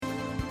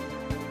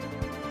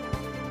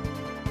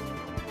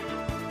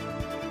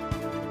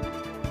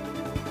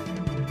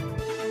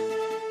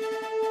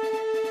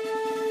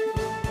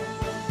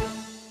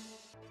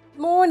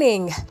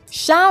morning.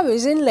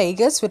 Showers in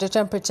Lagos with a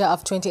temperature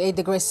of 28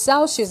 degrees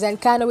Celsius, and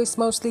Kano is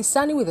mostly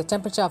sunny with a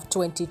temperature of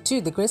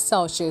 22 degrees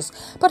Celsius.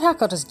 Port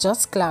Harcourt is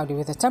just cloudy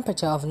with a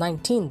temperature of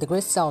 19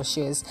 degrees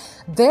Celsius.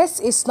 This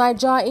is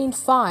Niger in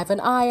 5 and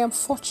I am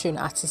Fortune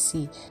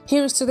Atisi.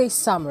 Here is today's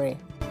summary.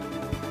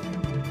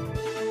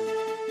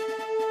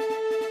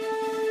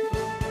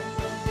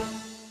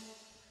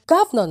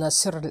 Governor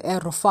Nasir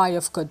El-Rufai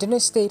of Kaduna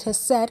State has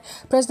said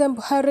President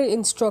Buhari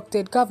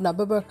instructed Governor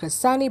Babakar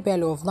Sani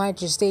Bello of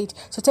Niger State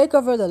to take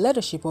over the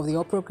leadership of the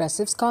All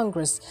Progressives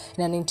Congress.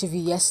 In an interview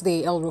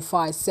yesterday,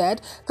 El-Rufai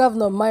said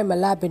Governor Mai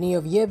Mala Buni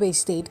of Yobe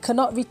State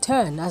cannot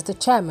return as the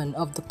chairman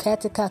of the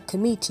caretaker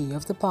committee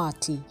of the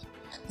party.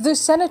 The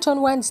Senate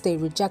on Wednesday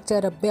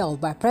rejected a bill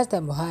by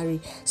President Buhari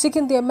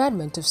seeking the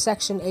amendment of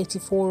Section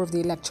 84 of the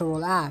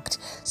Electoral Act,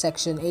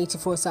 Section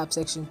 84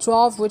 subsection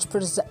 12, which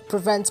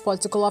prevents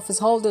political office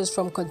holders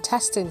from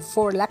contesting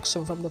for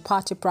election from the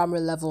party primary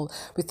level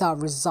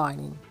without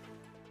resigning.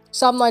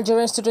 Some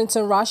Nigerian students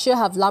in Russia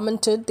have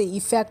lamented the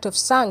effect of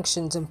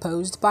sanctions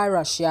imposed by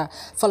Russia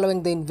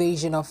following the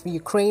invasion of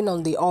Ukraine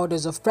on the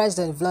orders of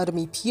President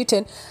Vladimir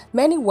Putin.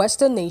 Many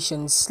Western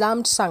nations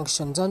slammed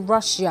sanctions on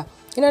Russia.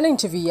 In an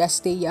interview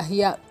yesterday,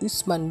 Yahya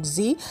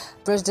Usmanzi,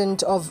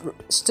 president of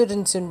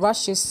students in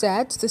Russia,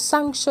 said the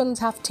sanctions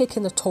have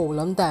taken a toll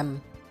on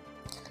them.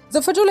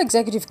 The Federal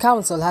Executive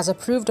Council has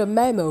approved a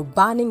memo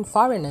banning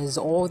foreigners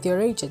or their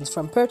agents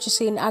from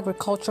purchasing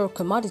agricultural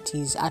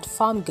commodities at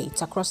farm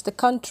gates across the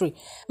country.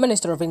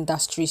 Minister of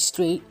Industry,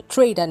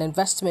 Trade and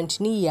Investment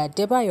Niyi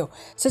Adebayo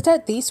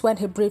stated this when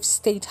he briefed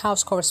State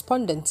House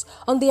correspondents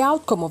on the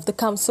outcome of the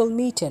council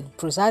meeting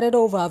presided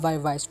over by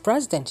Vice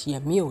President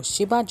Yemi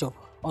Osinbajo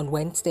on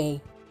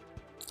Wednesday.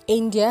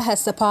 India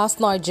has surpassed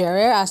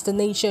Nigeria as the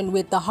nation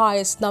with the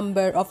highest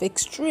number of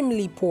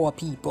extremely poor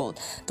people.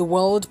 The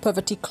World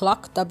Poverty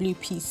Clock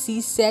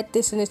 (WPC) said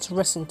this in its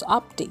recent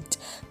update,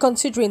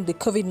 considering the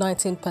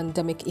COVID-19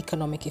 pandemic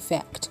economic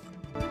effect.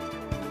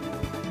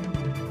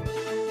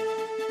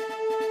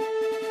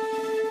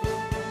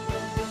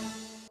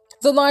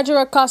 The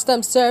Nigeria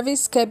Customs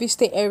Service Kebbi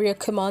State Area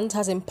Command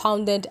has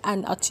impounded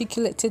an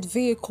articulated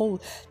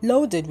vehicle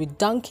loaded with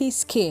donkey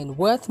skin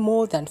worth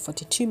more than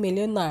 42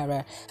 million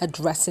naira.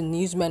 Addressing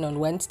newsmen on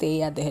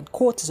Wednesday at the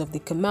headquarters of the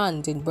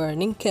command in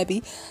Birnin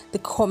Kebbi, the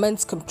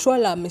command's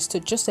controller,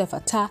 Mr. Joseph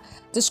Atta,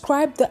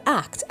 described the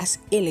act as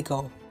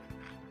illegal.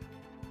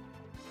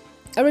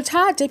 A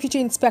retired Deputy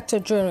Inspector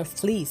General of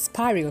Police,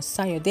 Pari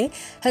Osanyode,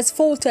 has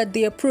faulted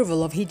the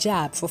approval of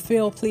hijab for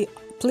female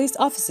police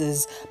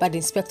officers by the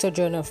Inspector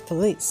General of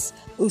Police.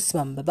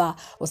 Usman Baba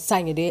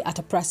Osanyode, at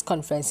a press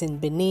conference in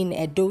Benin,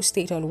 Edo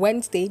State on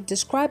Wednesday,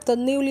 described the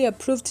newly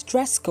approved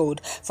dress code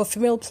for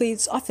female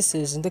police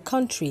officers in the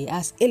country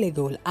as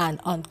illegal and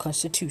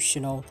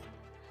unconstitutional.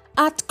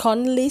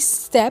 ATCON lists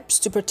steps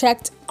to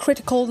protect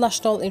critical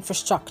national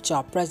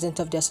infrastructure. President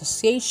of the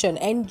association,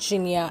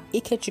 Engineer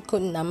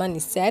Ikechukwu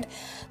Namani, said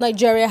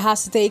Nigeria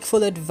has to take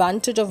full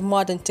advantage of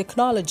modern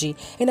technology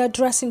in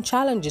addressing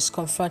challenges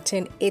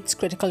confronting its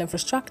critical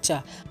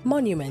infrastructure,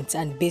 monuments,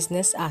 and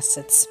business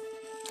assets.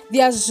 The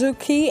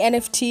Azuki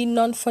NFT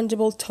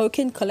non-fungible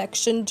token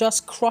collection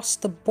just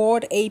crossed the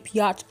Bored Ape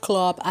Yacht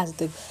Club as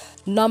the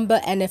number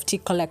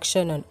NFT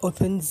collection on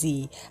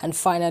OpenSea. And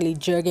finally,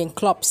 Jurgen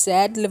Klopp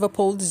said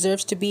Liverpool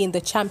deserves to be in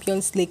the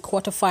Champions League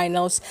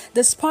quarterfinals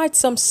despite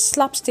some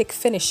slapstick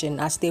finishing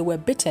as they were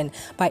beaten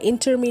by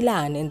Inter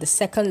Milan in the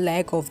second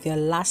leg of their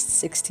last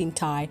 16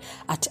 tie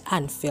at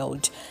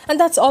Anfield. And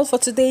that's all for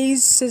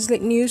today's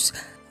Sizzling News.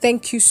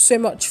 Thank you so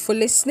much for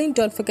listening.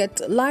 Don't forget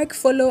to like,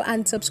 follow,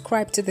 and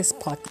subscribe to this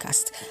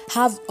podcast.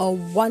 Have a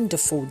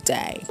wonderful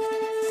day.